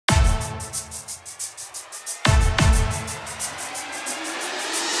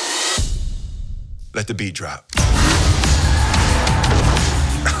Let the beat drop.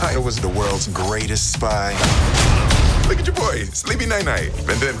 I was the world's greatest spy. Look at your boy, sleepy night-night.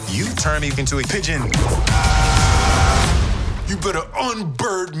 And then you turn me into a pigeon. You better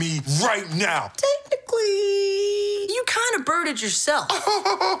unbird me right now. Technically, you kind of birded yourself.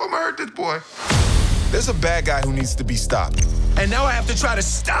 Oh, I'm gonna hurt this boy. There's a bad guy who needs to be stopped. And now I have to try to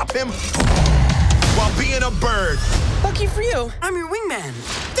stop him while being a bird. Lucky for you, I'm your wingman.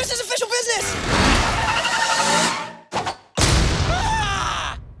 This is official business.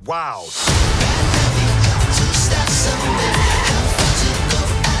 Wow.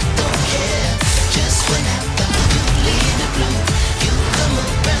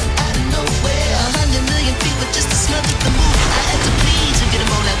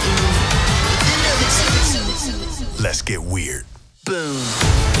 Let's get weird. Boom.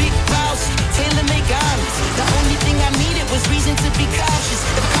 Big boss, tailor-made garments. The only thing I needed was reason to be cautious.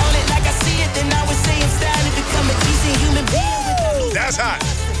 If I call it like I see it, then I would say I'm starting to become a decent human being. That's hot.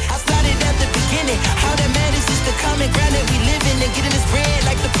 I started at the beginning. How that matters is the common ground that we live in and getting this bread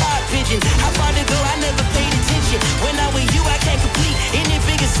like the pot pigeon. How far to go, I never paid attention. When I'm with you, I can't complete any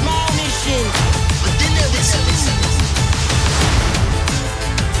big or small mission. But then there was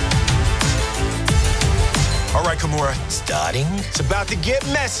All right, Kimura. starting. It's about to get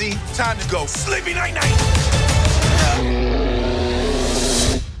messy. Time to go sleepy night-night.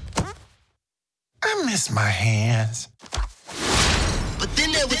 I miss my hands. But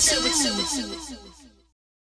then there was